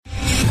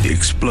The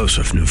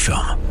explosive new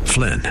film,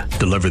 Flynn,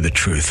 deliver the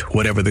truth,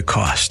 whatever the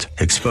cost,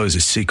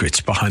 exposes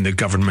secrets behind the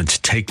government's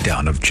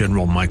takedown of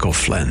General Michael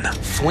Flynn.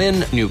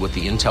 Flynn knew what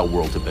the intel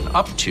world had been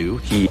up to.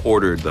 He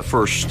ordered the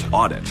first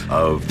audit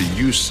of the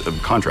use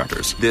of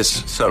contractors.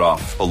 This set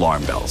off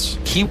alarm bells.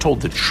 He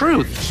told the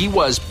truth. He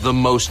was the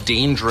most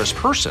dangerous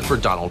person for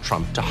Donald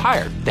Trump to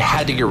hire. They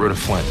had to get rid of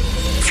Flynn.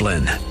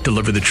 Flynn,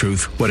 deliver the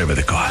truth, whatever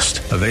the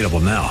cost. Available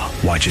now.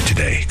 Watch it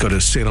today. Go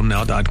to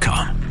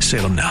salemnow.com.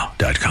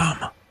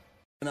 salemnow.com.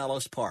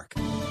 Ellis Park.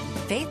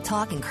 Faith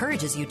Talk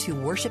encourages you to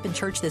worship in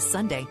church this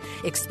Sunday,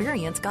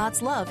 experience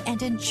God's love, and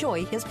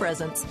enjoy His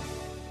presence.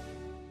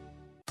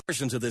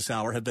 Portions of this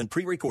hour have been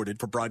pre-recorded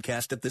for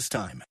broadcast at this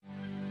time.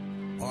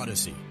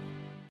 Odyssey.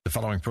 The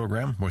following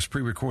program was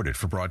pre-recorded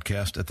for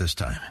broadcast at this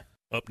time.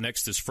 Up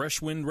next is Fresh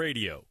Wind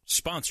Radio,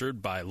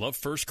 sponsored by Love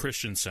First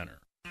Christian Center.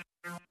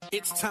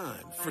 It's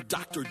time for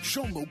Dr.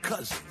 Jomo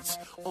Cousins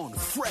on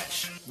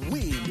Fresh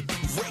Wind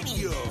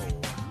Radio.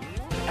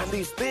 And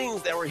these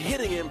things that were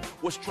hitting him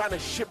was trying to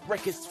shipwreck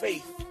his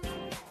faith.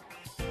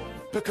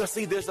 Because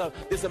see, there's a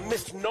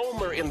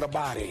misnomer in the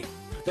body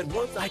that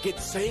once I get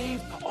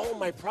saved, all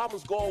my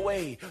problems go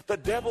away. The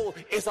devil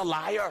is a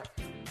liar.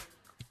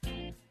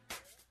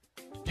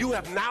 You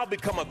have now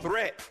become a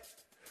threat.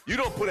 You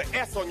don't put an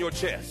S on your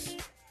chest.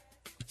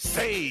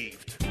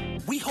 Saved.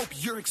 We hope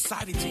you're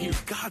excited to hear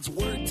God's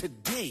word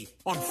today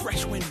on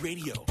Fresh Wind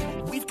Radio.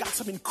 We've got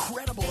some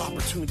incredible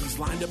opportunities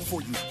lined up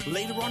for you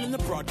later on in the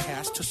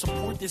broadcast to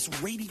support this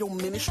radio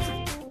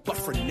ministry. But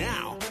for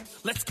now,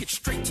 let's get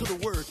straight to the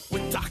word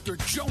with Dr.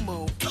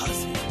 Jomo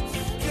Cousins.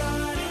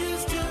 God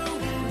is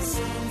doing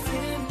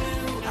something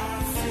new.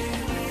 I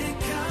feel it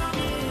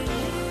coming.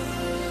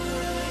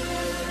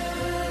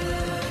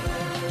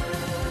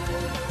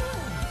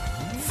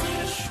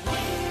 Fresh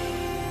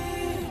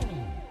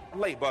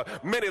Labor,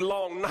 many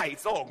long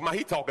nights. Oh, my,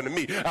 he talking to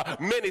me.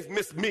 Many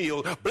missed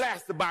meals,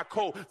 blasted by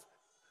cold.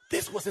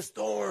 This was his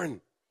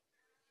thorn.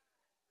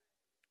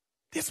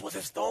 This was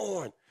his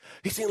thorn.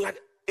 It seemed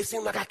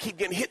like I keep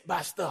getting hit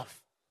by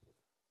stuff.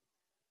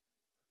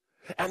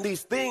 And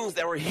these things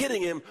that were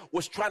hitting him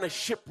was trying to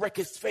shipwreck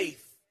his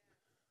faith.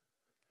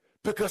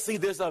 Because see,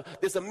 there's a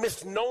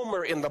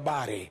misnomer in the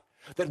body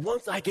that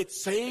once I get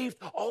saved,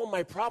 all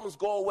my problems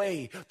go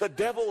away. The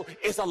devil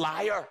is a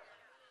liar.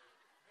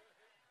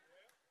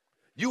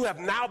 You have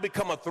now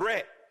become a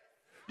threat.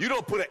 You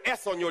don't put an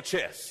S on your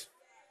chest.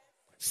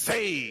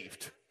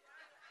 Saved.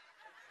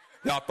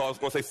 Y'all thought I was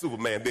going to say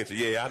Superman, didn't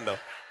you? Yeah, I know.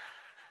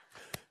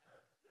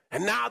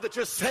 And now that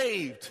you're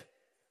saved,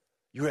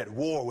 you're at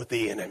war with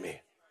the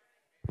enemy.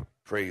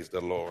 Praise the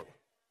Lord.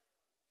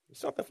 Did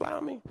something fly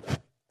on me?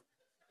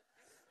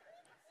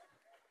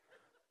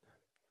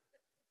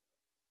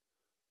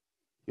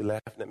 You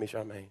laughing at me,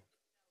 Charmaine?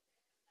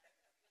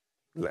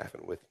 You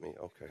laughing with me?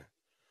 Okay.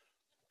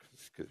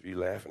 Because if you're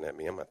laughing at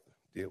me, I'm going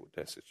to deal with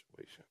that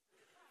situation.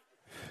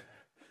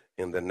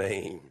 In the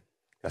name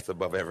that's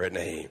above every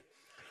name.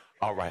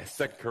 All right,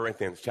 2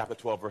 Corinthians chapter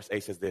 12, verse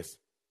 8 says this.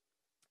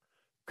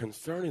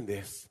 Concerning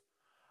this,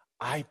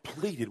 I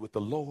pleaded with the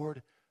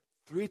Lord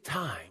 3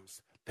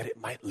 times that it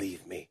might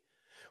leave me.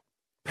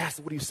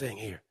 Pastor, what are you saying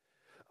here?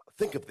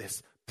 Think of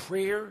this.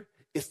 Prayer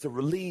is to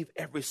relieve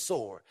every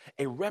sore,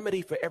 a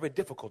remedy for every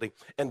difficulty.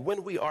 And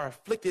when we are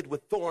afflicted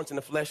with thorns in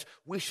the flesh,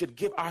 we should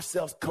give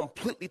ourselves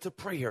completely to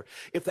prayer.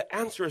 If the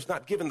answer is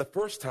not given the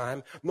first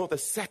time, nor the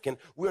second,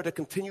 we are to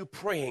continue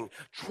praying.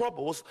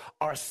 Troubles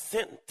are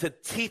sent to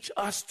teach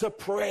us to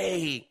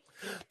pray,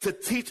 to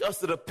teach us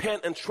to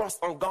depend and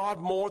trust on God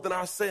more than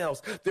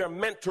ourselves. They're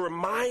meant to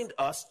remind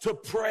us to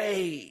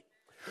pray.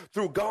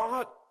 Through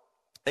God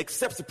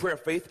accepts the prayer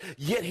of faith,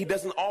 yet he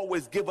doesn't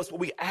always give us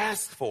what we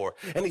ask for.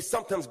 And he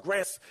sometimes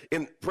grants,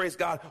 in praise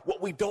God,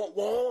 what we don't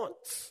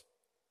want.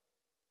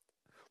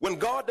 When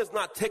God does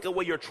not take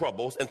away your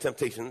troubles and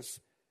temptations,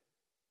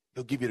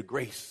 he'll give you the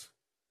grace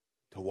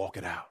to walk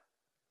it out.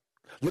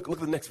 Look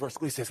at the next verse.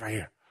 Look what he says right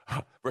here.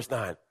 Verse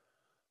 9.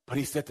 But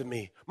he said to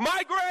me,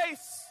 my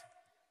grace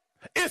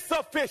is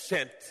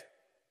sufficient.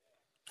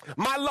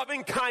 My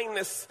loving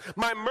kindness,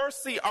 my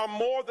mercy are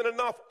more than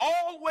enough,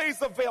 always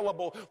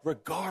available,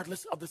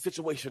 regardless of the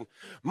situation.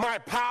 My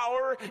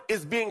power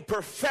is being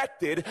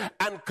perfected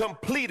and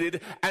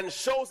completed and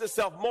shows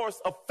itself most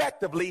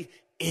effectively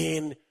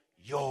in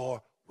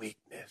your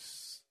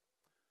weakness.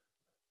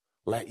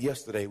 Like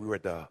yesterday, we were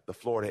at the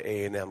Florida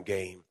A&M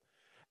game,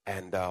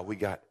 and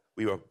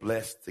we were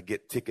blessed to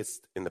get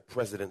tickets in the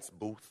president's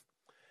booth,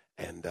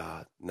 and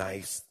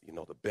nice,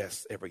 the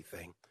best,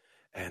 everything.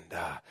 And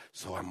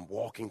so I'm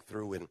walking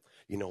through, and,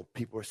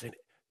 people are saying,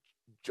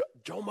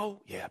 Jomo?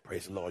 Yeah,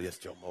 praise the Lord. Yes,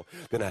 Jomo.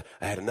 Then I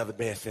had another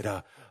man said,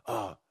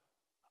 I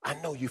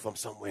know you from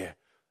somewhere.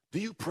 Do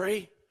you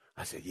pray?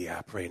 I said, yeah,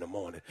 I pray in the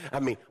morning. I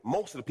mean,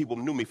 most of the people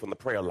knew me from the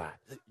prayer line.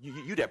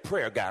 You that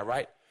prayer guy,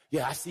 right?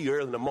 Yeah, I see you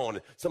early in the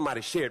morning. Somebody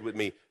shared with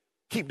me,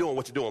 keep doing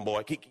what you're doing,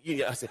 boy.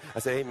 I said,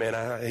 amen,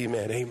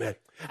 amen.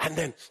 And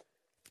then,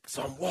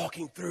 so I'm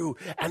walking through,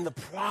 and the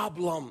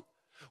problem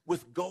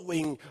with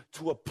going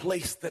to a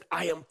place that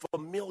I am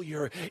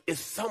familiar is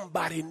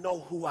somebody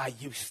know who I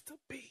used to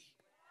be.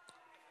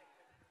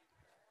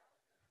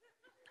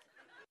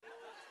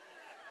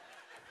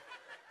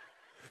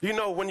 You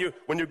know, when you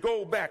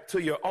go back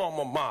to your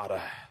alma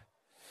mater,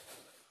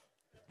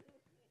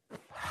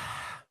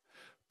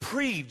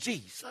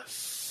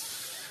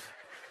 pre-Jesus,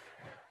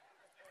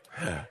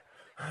 and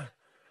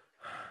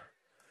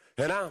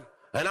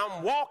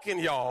I'm walking,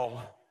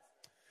 y'all,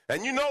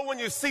 and you know when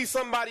you see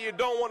somebody you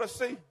don't want to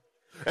see,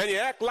 and you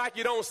act like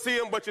you don't see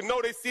them, but you know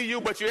they see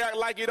you, but you act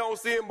like you don't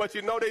see them, but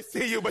you know they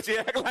see you, but you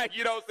act like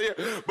you don't see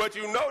them, but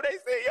you know they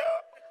see you.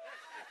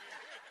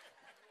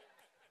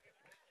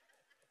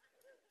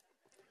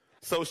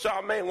 So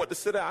Charmaine went to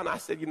sit down, and I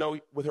said, you know,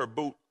 with her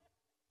boot,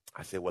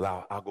 I said,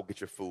 well, I'll go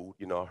get your food.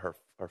 You know, her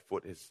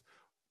foot is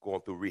going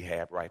through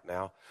rehab right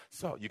now.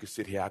 So you can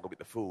sit here, I'll go get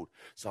the food.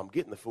 So I'm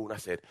getting the food, and I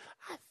said,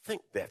 I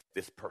think that's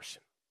this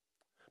person,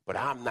 but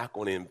I'm not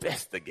going to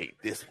investigate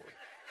this one.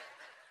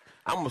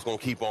 I'm just going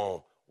to keep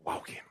on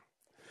walking.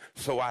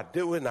 So I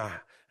do it, and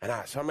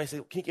Charmaine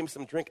said, can you give me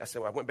some drink? I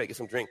said, well, I went back to get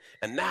some drink,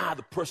 and now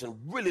the person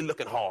really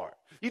looking hard.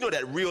 You know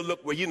that real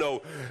look where, you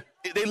know,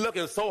 they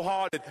looking so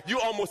hard that you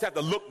almost have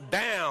to look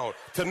down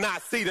to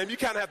not see them. You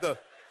kind of have to,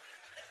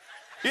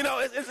 you know,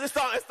 it's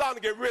starting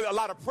to get really a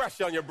lot of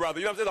pressure on your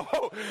brother. You know what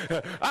I'm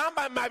saying? Oh,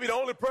 I might be the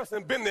only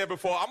person been there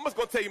before. I'm just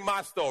going to tell you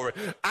my story.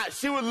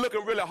 She was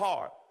looking really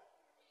hard.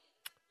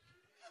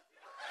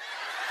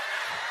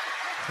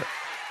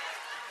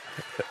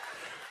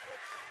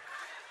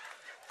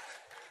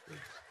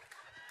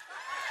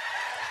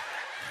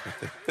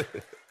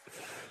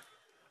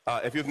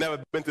 If you've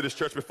never been to this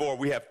church before,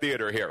 we have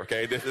theater here,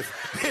 okay? This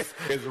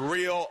is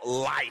real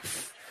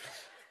life.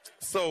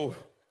 So,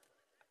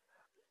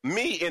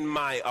 me in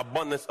my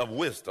abundance of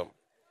wisdom,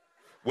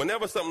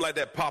 whenever something like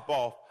that pop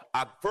off,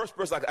 first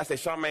person I say,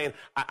 Charmaine,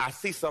 I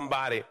see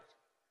somebody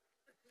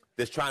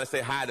that's trying to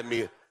say hi to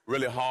me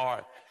really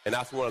hard, and I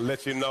just want to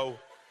let you know.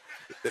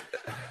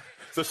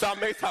 So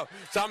Charmaine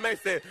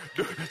said,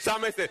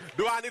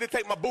 do I need to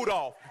take my boot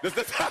off?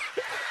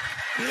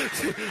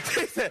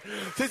 She said,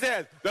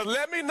 just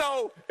let me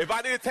know if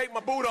I need to take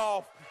my boot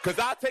off, because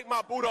I'll take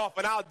my boot off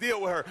and I'll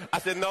deal with her. I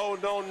said,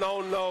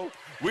 no.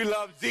 We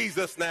love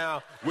Jesus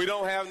now. We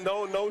don't have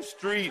no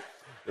street.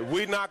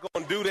 We're not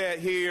going to do that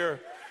here.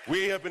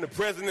 We're up in the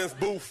president's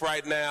booth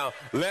right now.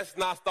 Let's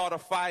not start a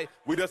fight.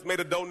 We just made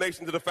a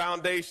donation to the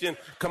foundation.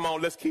 Come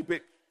on, let's keep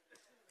it.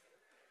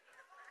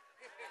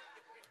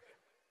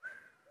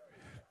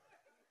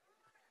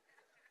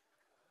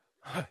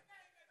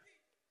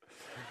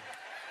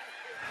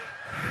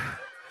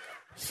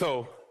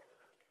 So,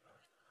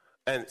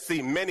 and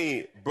see,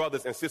 many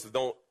brothers and sisters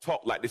don't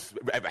talk like this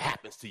ever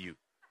happens to you.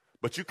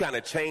 But you kind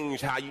of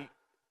change how you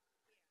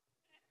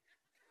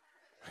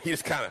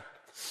just kind of,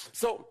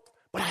 so,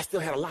 but I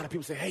still had a lot of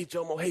people say, hey,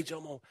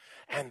 Jomo.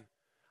 And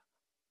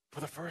for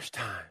the first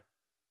time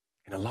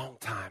in a long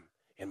time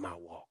in my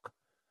walk,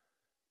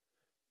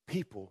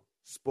 people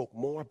spoke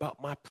more about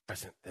my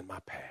present than my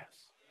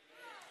past.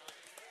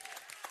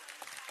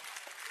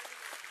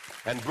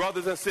 And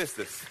brothers and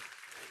sisters,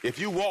 if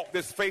you walk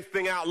this faith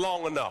thing out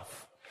long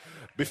enough,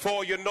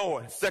 before you know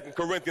it, 2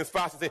 Corinthians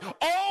 5 says,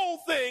 all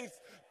things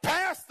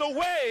passed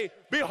away.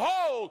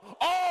 Behold,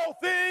 all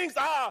things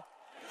are.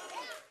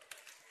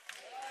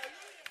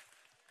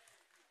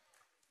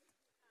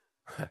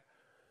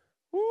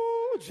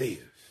 Ooh,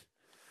 Jesus.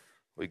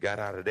 We got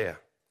out of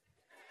there.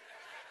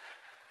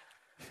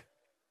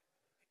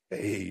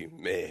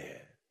 Amen.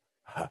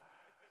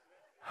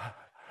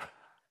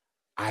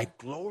 I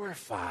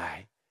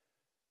glorify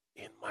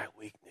in my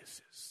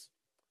weaknesses.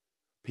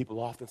 People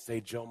often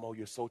say, Jomo,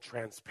 you're so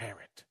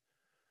transparent,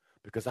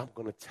 because I'm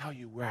going to tell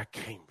you where I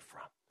came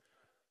from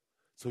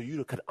so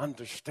you could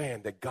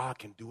understand that God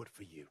can do it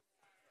for you.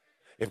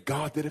 If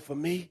God did it for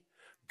me,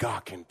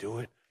 God can do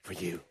it for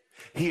you.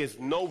 He is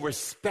no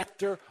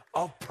respecter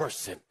of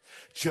person,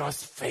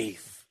 just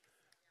faith.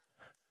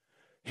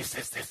 He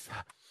says this,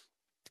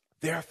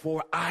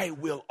 therefore, I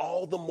will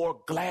all the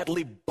more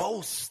gladly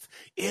boast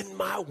in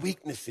my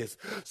weaknesses,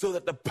 so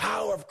that the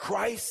power of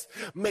Christ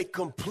may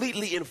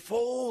completely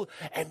enfold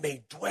and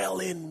may dwell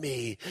in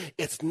me.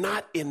 It's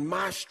not in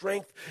my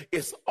strength,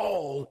 it's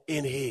all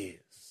in his.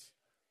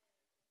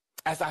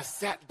 As I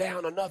sat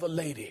down, another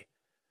lady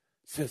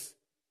says,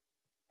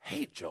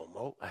 hey,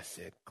 Jomo. I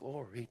said,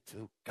 glory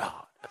to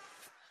God.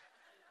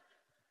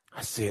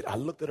 I said, I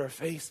looked at her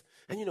face,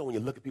 and you know when you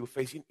look at people's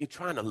face, you're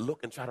trying to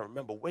look and try to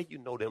remember where you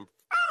know them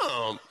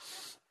from.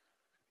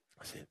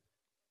 I said,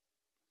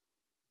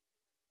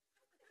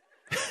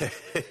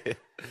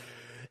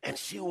 and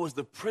she was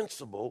the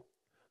principal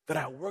that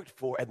I worked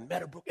for at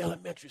Meadowbrook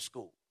Elementary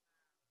School.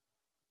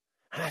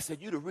 And I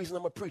said, you're the reason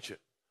I'm a preacher.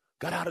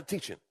 Got out of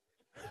teaching.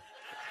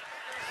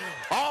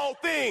 All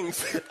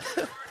things.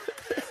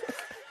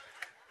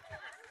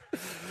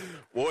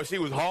 Boy, she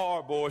was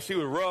hard, boy. She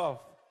was rough.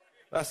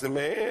 I said,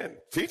 man,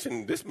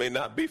 teaching, this may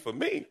not be for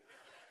me.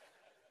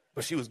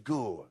 But she was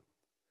good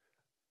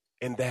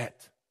in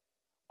that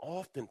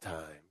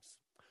oftentimes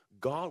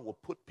God will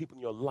put people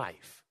in your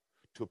life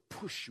to to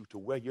push you to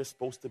where you're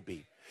supposed to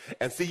be.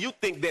 And see, you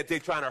think that they're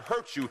trying to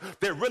hurt you.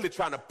 They're really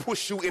trying to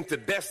push you into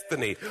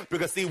destiny.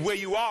 Because see, where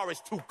you are is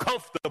too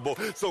comfortable.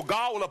 So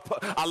God will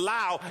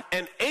allow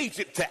an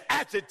agent to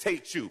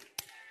agitate you,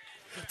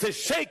 to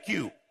shake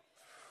you.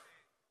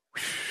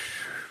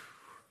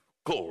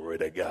 Glory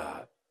to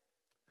God.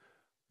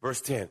 Verse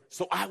 10.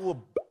 So I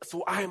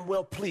am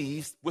well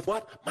pleased with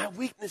what? My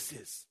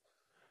weaknesses,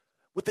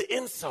 with the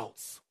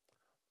insults,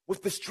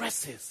 with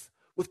distresses,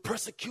 with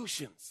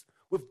persecutions,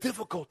 with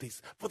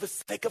difficulties, for the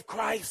sake of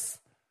Christ.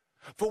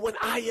 For when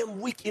I am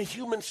weak in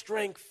human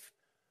strength,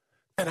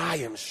 then I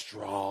am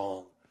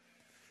strong,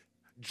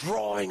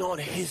 drawing on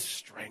his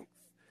strength.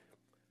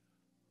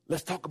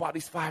 Let's talk about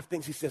these 5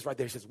 things he says right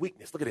there. He says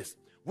weakness. Look at this.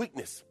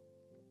 Weakness,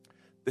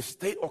 the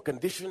state or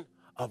condition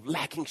of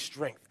lacking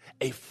strength,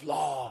 a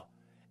flaw,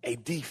 a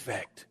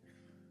defect.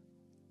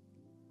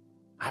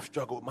 I've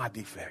struggled with my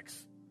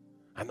defects.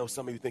 I know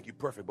some of you think you're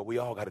perfect, but we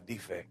all got a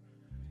defect.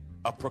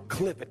 A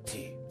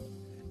proclivity,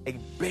 a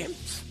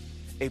bent,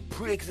 a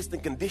pre-existing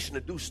condition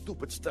to do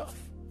stupid stuff.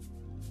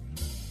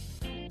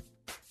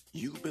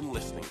 You've been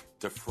listening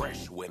to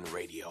Fresh Wind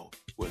Radio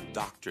with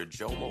Dr.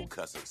 Jomo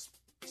Cousins,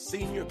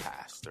 Senior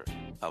Pastor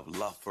of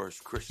Love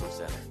First Christian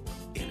Center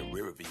in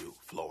Riverview,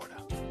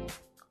 Florida.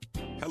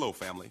 Hello,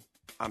 family.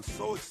 I'm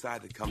so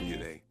excited to come here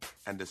today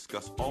and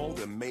discuss all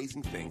the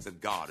amazing things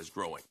that God is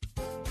growing.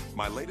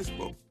 My latest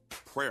book,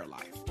 Prayer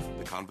Life,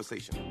 The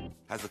Conversation,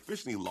 has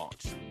officially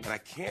launched, and I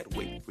can't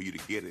wait for you to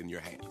get it in your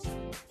hands.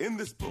 In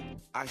this book,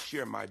 I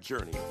share my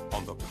journey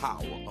on the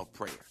power of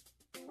prayer.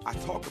 I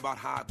talk about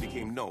how I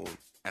became known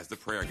as the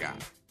prayer guy.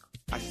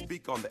 I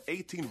speak on the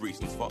 18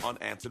 reasons for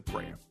unanswered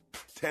prayer,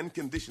 10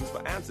 conditions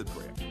for answered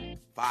prayer,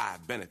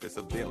 5 benefits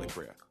of daily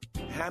prayer,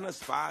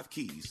 Hannah's 5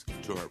 keys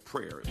to her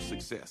prayer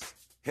success,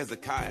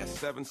 Hezekiah's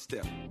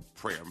 7-step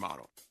prayer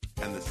model,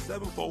 and the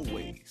 7-fold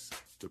ways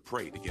to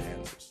pray to get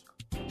answers.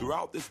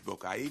 Throughout this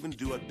book, I even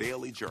do a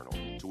daily journal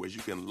to where you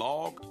can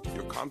log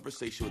your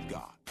conversation with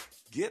God.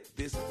 Get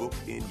this book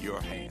in your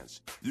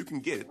hands. You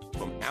can get it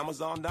from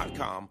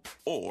Amazon.com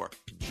or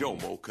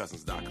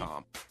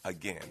JomoCousins.com.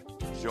 Again,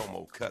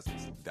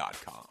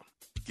 JomoCousins.com.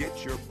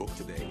 Get your book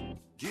today.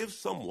 Give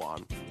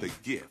someone the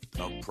gift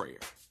of prayer.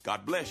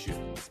 God bless you.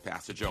 It's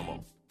Pastor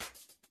Jomo.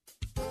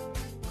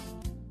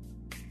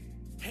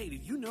 Hey,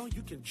 did you know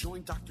you can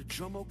join Dr.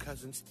 Jomo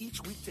Cousins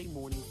each weekday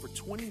morning for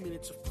 20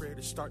 minutes of prayer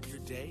to start your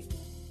day?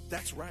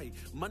 That's right.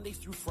 Monday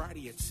through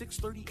Friday at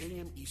 6:30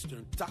 a.m.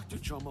 Eastern, Dr.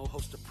 Jomo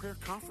hosts a prayer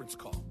conference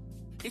call.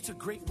 It's a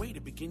great way to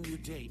begin your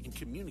day in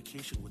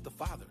communication with the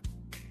Father.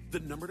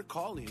 The number to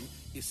call in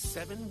is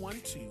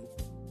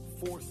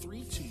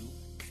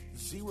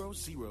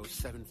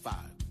 712-432-0075.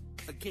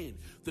 Again,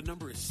 the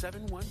number is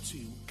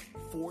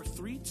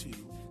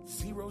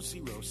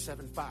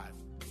 712-432-0075.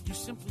 You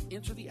simply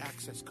enter the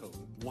access code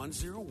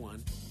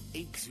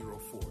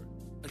 101804.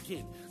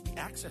 Again, the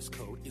access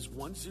code is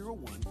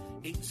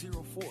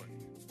 101804.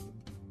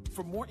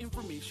 For more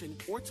information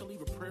or to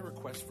leave a prayer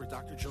request for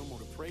Dr. Jomo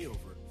to pray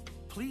over,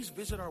 please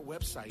visit our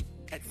website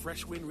at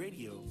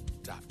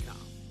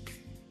freshwindradio.com.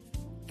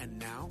 And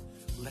now,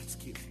 let's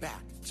get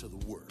back to the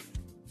Word.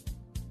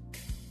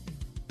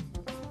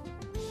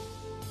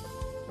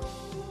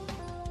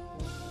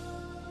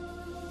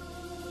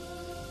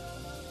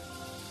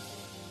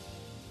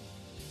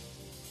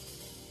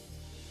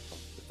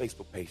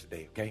 Facebook page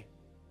today, okay?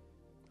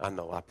 I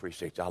know, I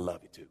appreciate you. I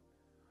love you too.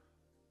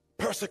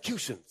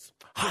 Persecutions,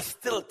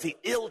 hostility,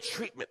 ill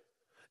treatment,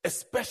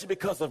 especially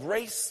because of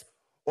race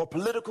or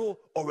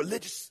political or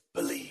religious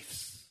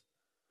beliefs.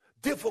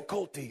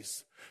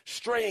 Difficulties,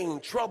 strain,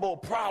 trouble,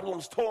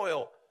 problems,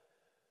 toil,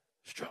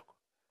 struggle.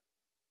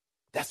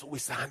 That's what we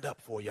signed up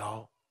for,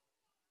 y'all.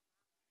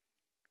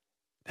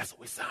 That's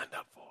what we signed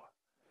up for.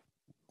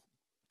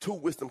 2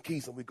 wisdom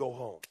keys and we go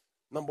home.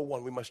 Number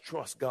 1, we must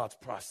trust God's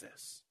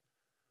process.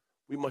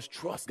 We must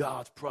trust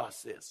God's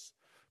process.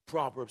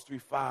 Proverbs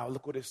 3:5,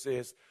 look what it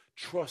says.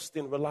 Trust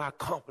and rely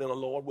confidently on the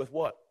Lord with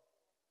what?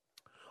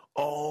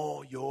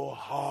 All your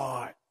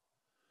heart.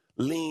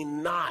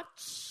 Lean not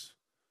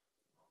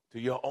to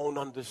your own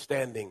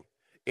understanding.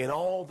 In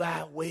all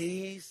thy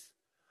ways,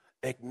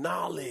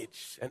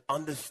 acknowledge and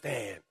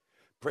understand.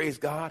 Praise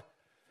God.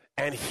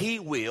 And he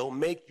will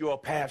make your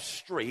path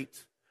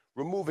straight,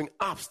 removing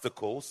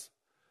obstacles,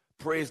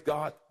 praise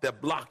God, that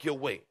block your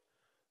way.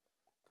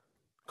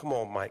 Come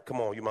on, Mike.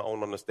 Come on. You're my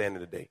own understanding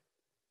today.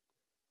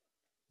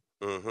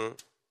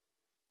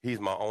 He's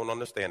my own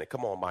understanding.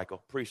 Come on,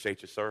 Michael.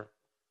 Appreciate you, sir.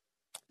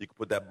 You can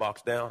put that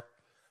box down.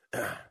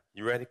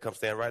 You ready? Come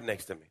stand right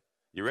next to me.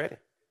 You ready?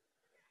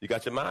 You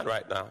got your mind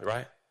right now,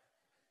 right?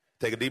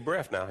 Take a deep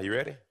breath now. You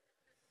ready?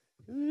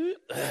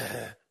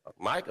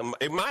 Mike,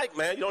 hey, Mike,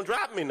 man, you don't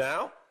drop me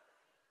now.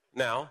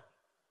 Now,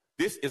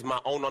 this is my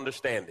own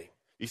understanding.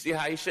 You see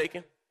how he's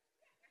shaking?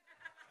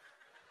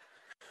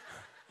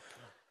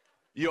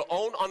 Your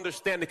own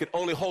understanding can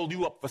only hold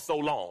you up for so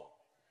long.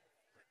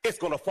 It's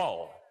going to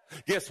fall.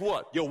 Guess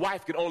what? Your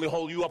wife can only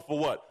hold you up for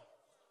what?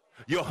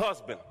 Your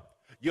husband,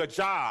 your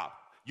job,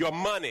 your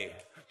money.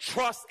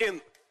 Trust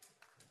in.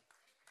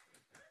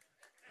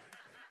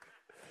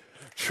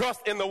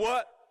 Trust in the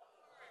what?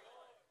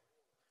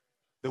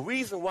 The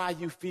reason why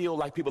you feel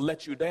like people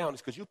let you down is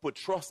because you put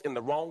trust in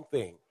the wrong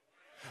thing.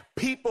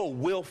 People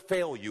will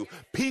fail you.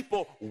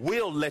 People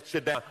will let you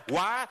down.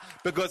 Why?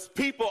 Because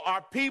people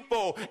are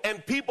people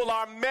and people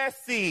are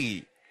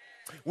messy.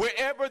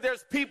 Wherever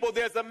there's people,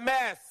 there's a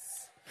mess.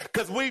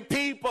 Because we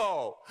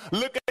people.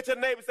 Look at your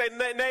neighbor and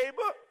say,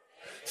 neighbor,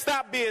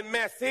 stop being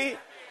messy.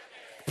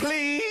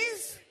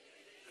 Please.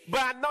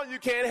 But I know you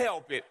can't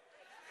help it.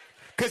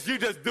 Because you're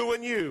just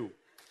doing you.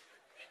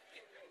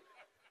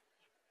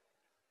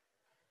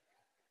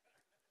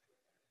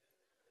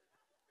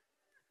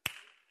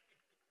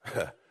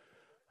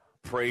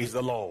 Praise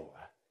the Lord.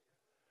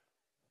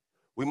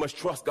 We must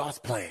trust God's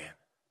plan.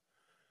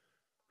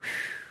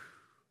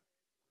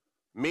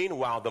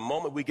 Meanwhile, the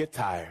moment we get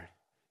tired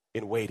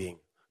in waiting,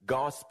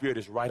 God's Spirit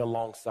is right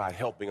alongside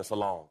helping us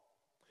along.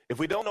 If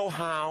we don't know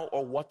how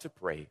or what to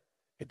pray,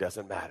 it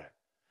doesn't matter.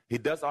 He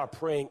does our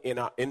praying in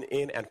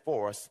and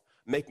for us,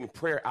 making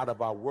prayer out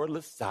of our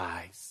wordless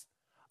sighs,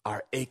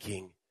 our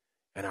aching,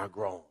 and our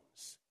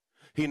groans.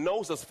 He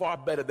knows us far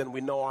better than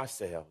we know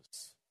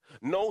ourselves,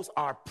 knows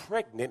our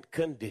pregnant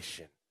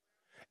condition,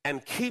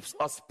 and keeps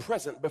us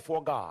present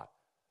before God.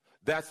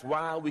 That's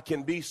why we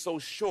can be so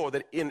sure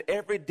that in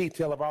every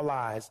detail of our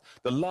lives,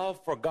 the love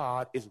for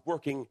God is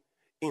working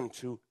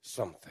into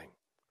something.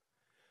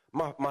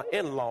 My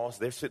in-laws,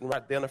 they're sitting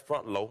right there in the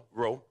front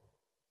row.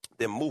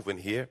 They're moving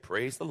here.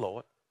 Praise the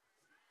Lord.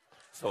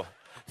 So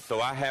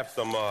I have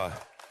some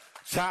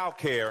child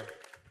care.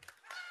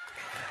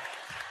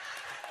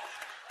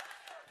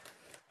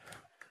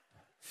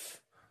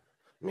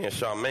 Me and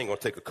Charmaine gonna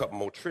take a couple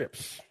more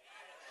trips.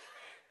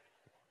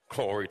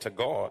 Glory to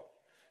God.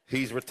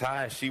 He's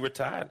retired. She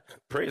retired.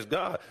 Praise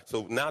God.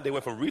 So now they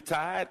went from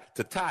retired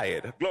to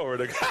tired. Glory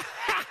to God.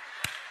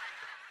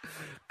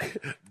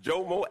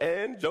 Josiah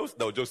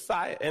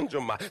and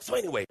Jemiah. So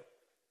anyway,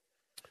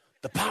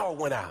 the power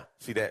went out.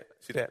 See that?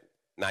 See that?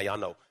 Now y'all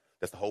know.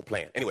 That's the whole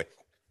plan. Anyway.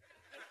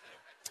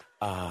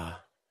 The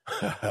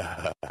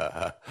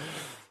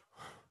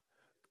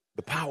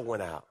power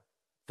went out.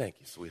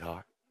 Thank you,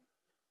 sweetheart.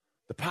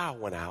 The power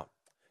went out.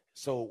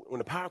 So when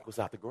the power goes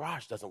out, the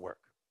garage doesn't work.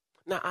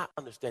 Now, I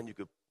understand you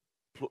could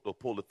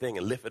pull the thing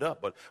and lift it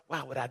up, but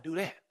why would I do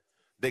that?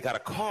 They got a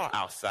car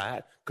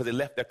outside because they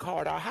left their car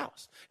at our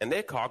house, and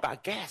their car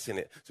got gas in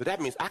it. So that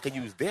means I can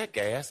use their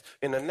gas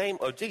in the name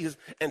of Jesus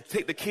and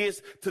take the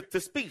kids to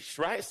speech,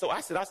 right? So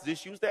I said, I should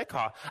just use their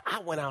car. I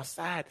went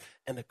outside,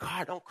 and the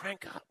car don't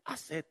crank up. I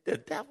said, the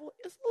devil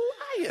is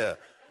a liar.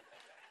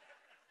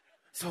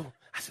 So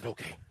I said,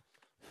 okay,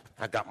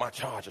 I got my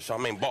charger.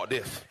 Charmaine bought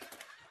this.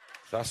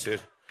 So I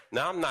said,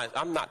 now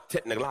I'm not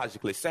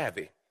technologically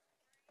savvy.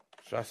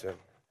 So I said,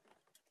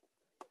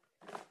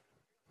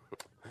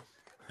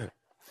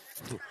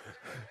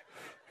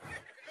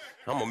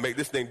 I'm going to make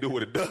this thing do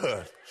what it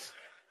does.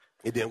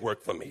 It didn't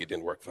work for me.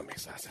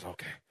 So I said,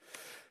 okay.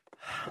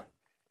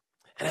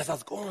 And as I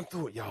was going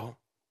through it, y'all,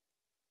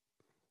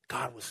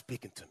 God was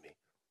speaking to me.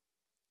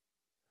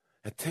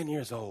 At 10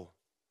 years old,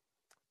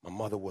 my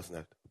mother was in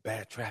a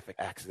bad traffic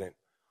accident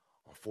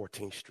on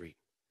 14th Street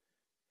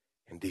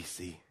in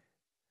D.C.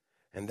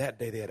 And that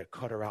day they had to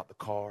cut her out the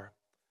car.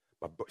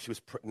 She was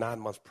 9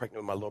 months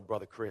pregnant with my little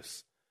brother,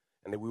 Chris.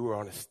 And then we were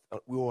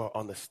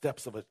on the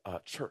steps of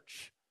a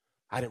church.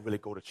 I didn't really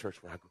go to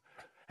church when I grew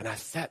up. And I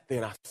sat there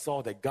and I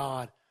saw that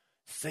God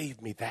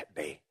saved me that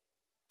day.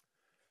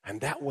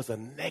 And that was a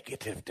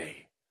negative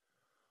day.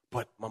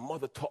 But my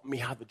mother taught me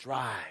how to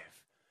drive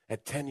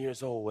at 10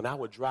 years old. And I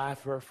would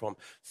drive her from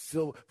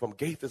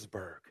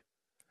Gaithersburg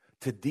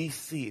to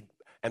D.C.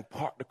 and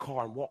park the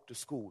car and walk to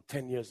school,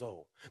 10 years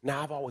old.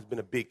 Now, I've always been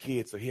a big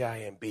kid, so here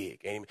I am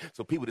big. Amen.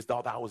 So people just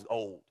thought I was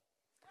old.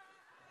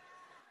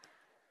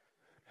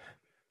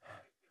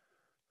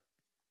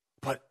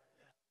 But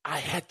I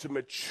had to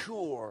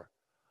mature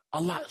a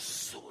lot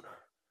sooner.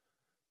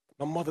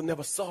 My mother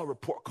never saw a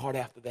report card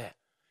after that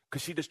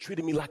because she just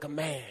treated me like a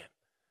man.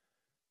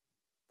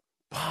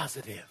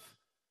 Positive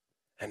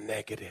and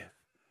negative.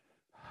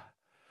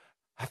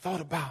 I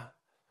thought about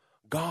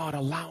God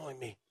allowing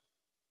me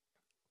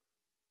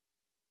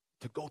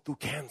to go through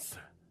cancer,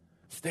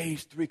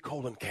 stage 3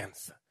 colon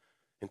cancer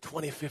in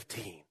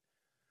 2015.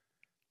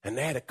 And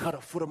they had to cut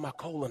a foot of my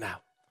colon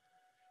out.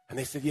 And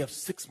they said, you have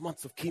 6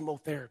 months of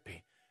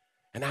chemotherapy.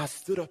 And I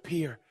stood up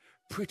here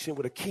preaching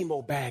with a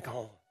chemo bag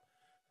on.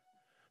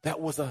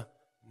 That was a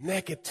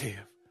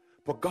negative,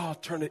 but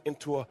God turned it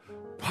into a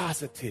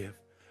positive.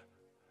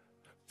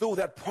 Through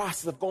that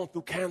process of going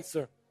through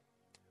cancer,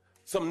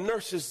 some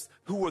nurses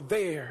who were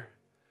there,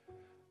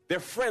 their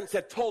friends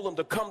had told them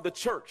to come to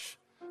church.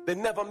 They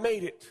never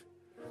made it.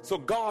 So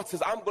God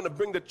says, I'm going to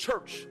bring the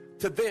church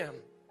to them.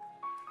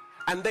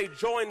 And they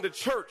joined the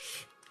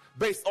church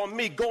based on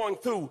me going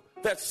through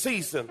that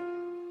season.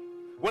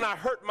 When I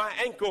hurt my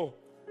ankle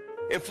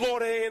in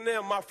Florida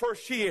A&M my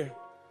first year,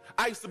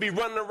 I used to be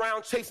running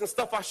around chasing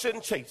stuff I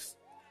shouldn't chase.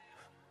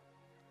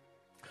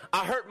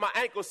 I hurt my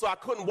ankle so I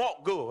couldn't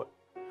walk good.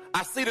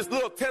 I see this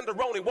little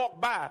tenderoni walk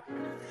by.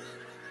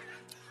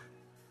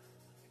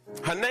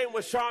 Her name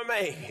was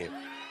Charmaine.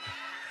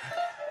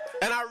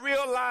 And I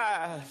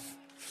realized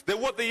that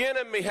what the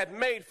enemy had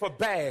made for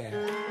bad,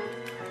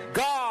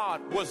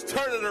 God was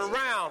turning it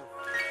around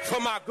for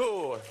my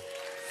good.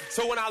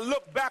 So when I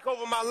look back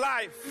over my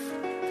life,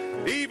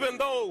 even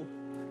though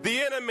the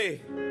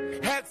enemy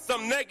had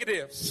some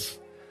negatives,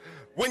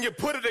 when you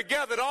put it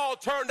together, it all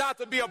turned out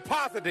to be a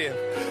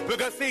positive.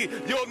 Because see,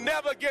 you'll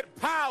never get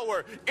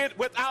power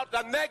without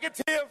a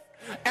negative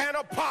and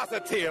a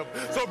positive.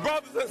 So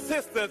brothers and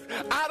sisters,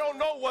 I don't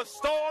know what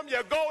storm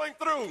you're going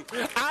through.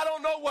 I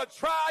don't know what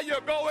trial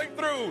you're going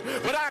through.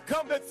 But I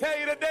come to tell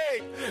you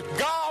today,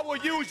 God will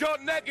use your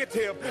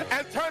negative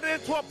and turn it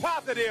into a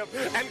positive.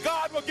 And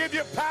God will give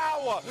you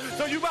power.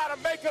 So you got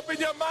to make up in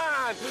your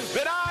mind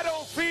that I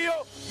don't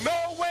feel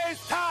no ways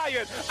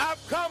tired. I've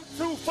come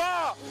too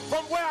far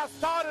from where I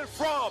started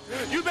from.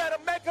 You better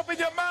make up in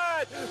your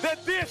mind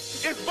that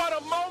this is but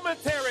a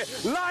momentary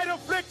light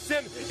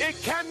affliction. It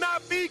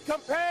cannot be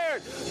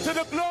compared to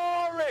the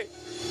glory.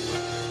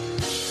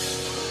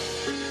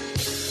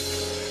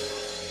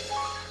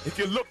 If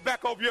you look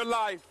back over your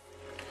life,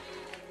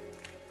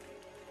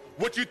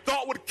 what you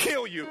thought would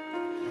kill you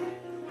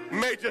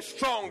made you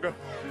stronger.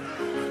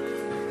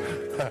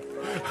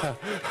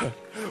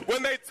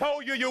 When they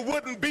told you you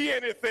wouldn't be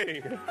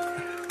anything,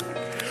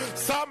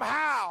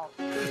 somehow,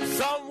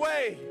 some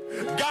way,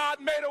 God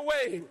made a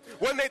way.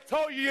 When they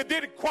told you you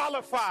didn't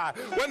qualify,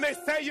 when they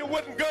say you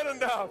wasn't good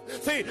enough.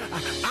 See,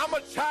 I'm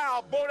a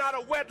child born out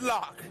of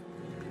wedlock.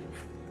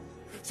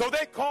 So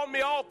they called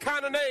me all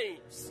kind of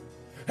names.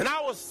 And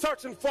I was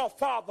searching for a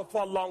father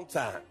for a long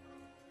time.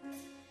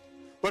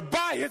 But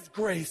by his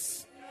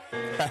grace,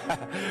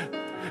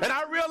 and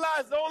I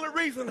realized the only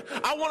reason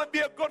I want to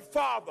be a good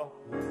father,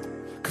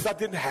 because I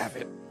didn't have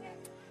it.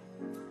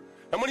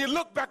 And when you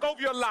look back over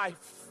your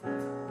life,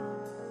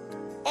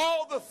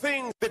 all the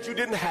things that you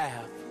didn't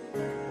have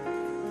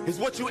is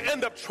what you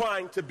end up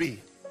trying to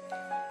be.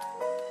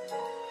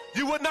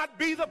 You would not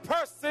be the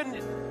person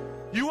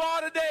you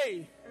are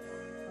today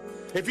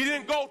if you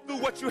didn't go through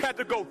what you had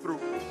to go through.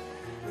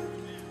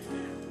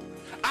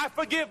 I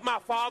forgive my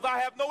father. I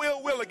have no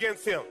ill will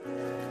against him.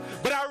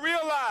 But I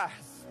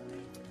realized,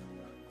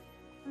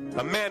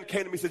 a man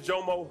came to me and said,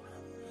 Jomo,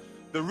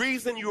 the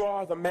reason you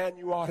are the man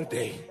you are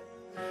today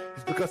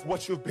is because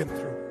what you've been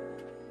through.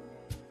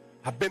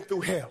 I've been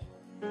through hell.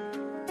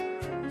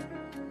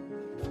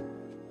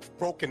 It's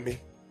broken me.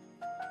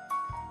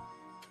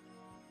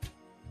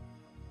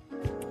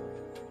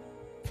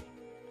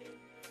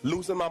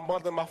 Losing my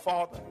mother and my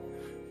father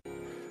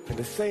in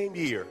the same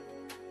year.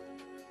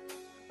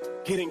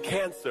 Getting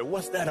cancer,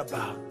 what's that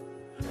about?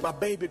 My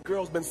baby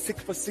girl's been sick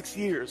for 6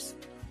 years.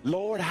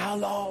 Lord, how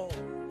long?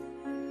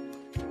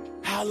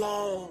 How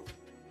long?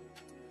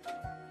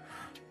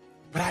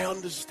 But I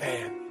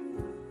understand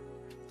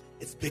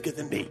it's bigger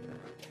than me.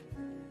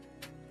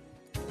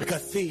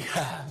 Because see,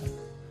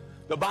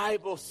 the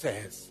Bible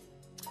says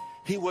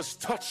he was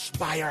touched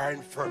by our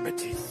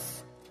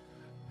infirmities.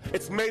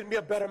 It's made me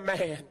a better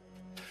man.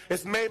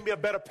 It's made me a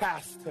better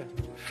pastor.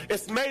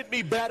 It's made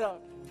me better.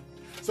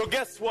 So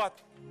guess what?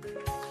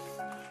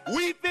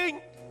 Weeping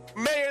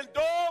may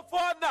endure for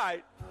a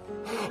night,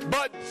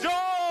 but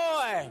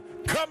joy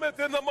cometh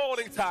in the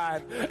morning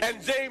time. And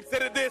James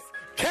said it this,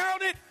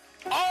 count it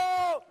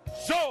all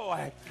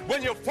joy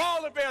when you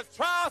fall in various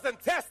trials and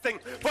testing,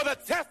 for the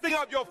testing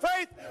of your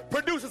faith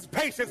produces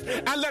patience,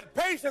 and let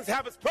patience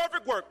have its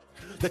perfect work,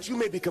 that you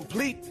may be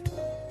complete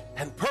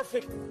and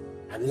perfect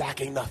and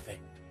lacking nothing.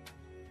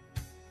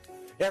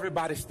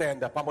 Everybody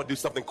stand up. I'm going to do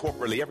something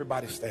corporately.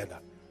 Everybody stand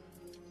up.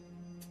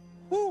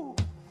 Woo.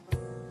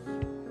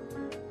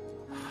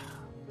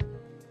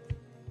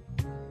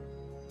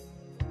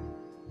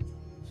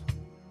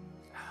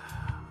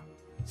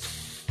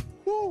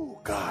 Woo,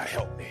 God,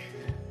 help me.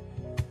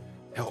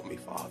 Help me,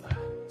 Father.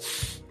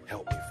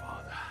 Help me,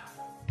 Father.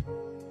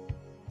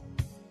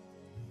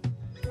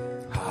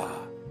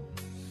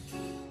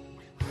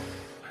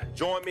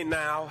 Join me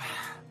now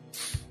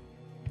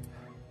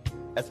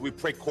as we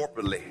pray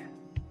corporately.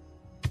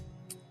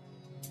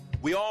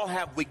 We all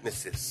have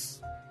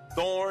weaknesses.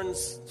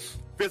 Thorns,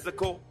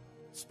 physical,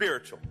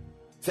 spiritual.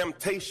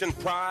 Temptation,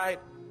 pride,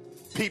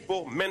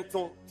 people,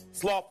 mental,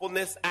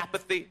 slothfulness,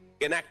 apathy,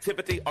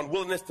 inactivity,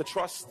 unwillingness to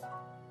trust.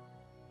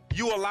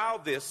 You allow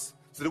this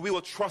so that we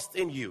will trust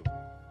in you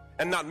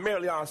and not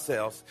merely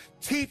ourselves.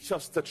 Teach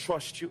us to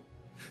trust you.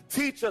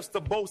 Teach us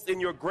to boast in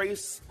your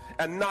grace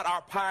and not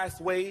our pious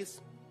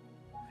ways.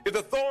 If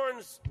the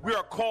thorns we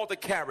are called to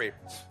carry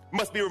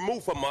must be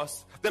removed from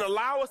us, then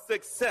allow us to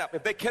accept,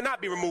 if they cannot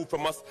be removed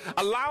from us,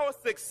 allow us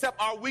to accept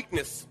our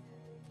weakness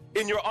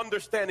in your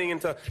understanding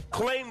and to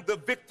claim the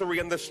victory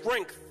and the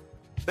strength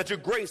that your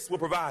grace will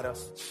provide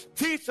us.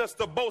 Teach us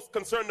to boast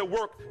concerning the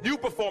work you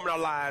perform in our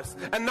lives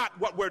and not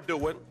what we're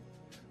doing.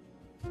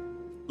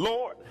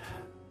 Lord,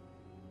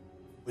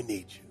 we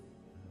need you.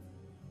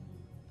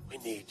 We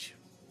need you.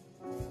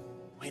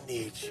 We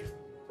need you.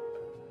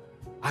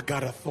 I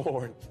got a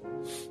thorn,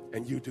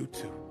 and you do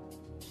too.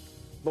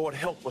 Lord,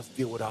 help us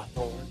deal with our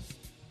thorns.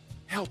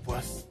 Help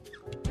us.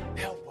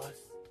 Help us.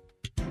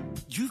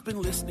 You've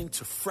been listening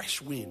to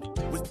Fresh Wind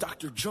with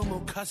Dr.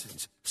 Jomo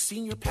Cousins,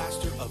 Senior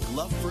Pastor of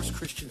Love First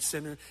Christian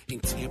Center in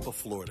Tampa,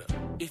 Florida.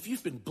 If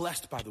you've been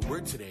blessed by the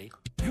word today,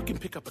 you can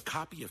pick up a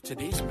copy of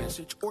today's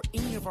message or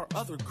any of our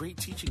other great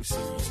teaching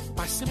series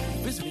by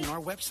simply visiting our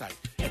website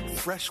at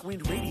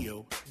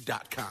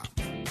freshwindradio.com.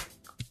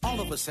 All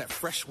of us at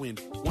Fresh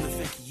Wind want to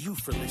thank you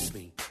for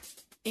listening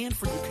and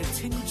for your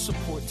continued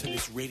support to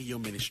this radio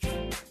ministry.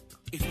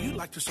 If you'd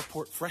like to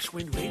support Fresh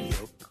Wind Radio,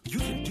 you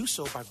can do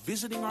so by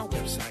visiting our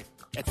website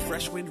at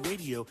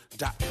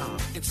freshwindradio.com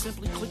and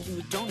simply clicking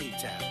the Donate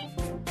tab.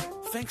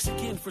 Thanks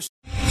again for...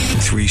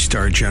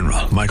 3-star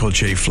General Michael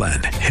J.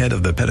 Flynn, head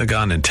of the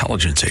Pentagon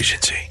Intelligence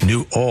Agency,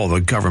 knew all the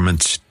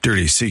government's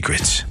dirty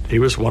secrets. He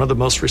was one of the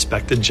most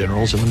respected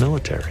generals in the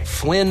military.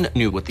 Flynn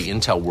knew what the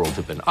intel world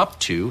had been up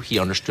to. He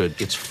understood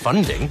its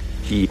funding.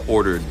 He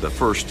ordered the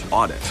first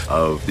audit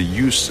of the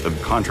use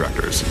of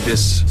contractors.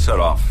 This set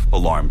off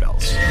alarm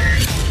bells.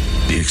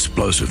 The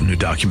explosive new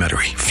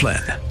documentary,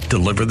 Flynn,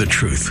 Deliver the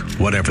Truth,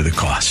 Whatever the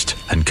Cost,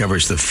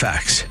 uncovers the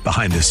facts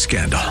behind this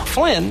scandal.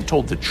 Flynn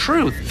told the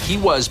truth. He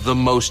was the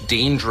most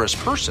dangerous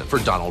person for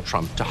Donald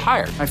Trump to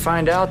hire. I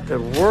find out the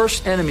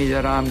worst enemy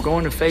that I'm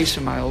going to face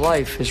in my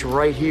life is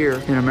right here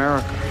in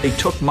America. They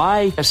took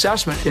my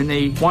assessment and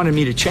they wanted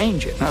me to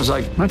change it. And I was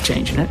like, I'm not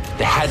changing it.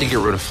 They had to get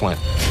rid of Flynn.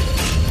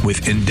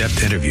 With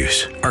in-depth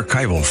interviews,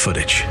 archival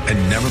footage,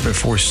 and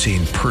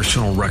never-before-seen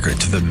personal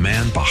records of the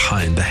man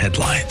behind the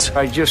headlines.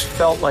 I just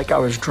felt like I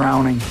was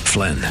drowning.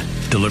 Flynn,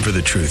 Deliver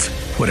the Truth,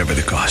 Whatever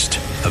the Cost.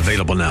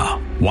 Available now.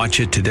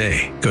 Watch it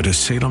today. Go to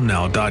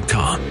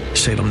salemnow.com.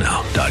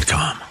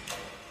 salemnow.com.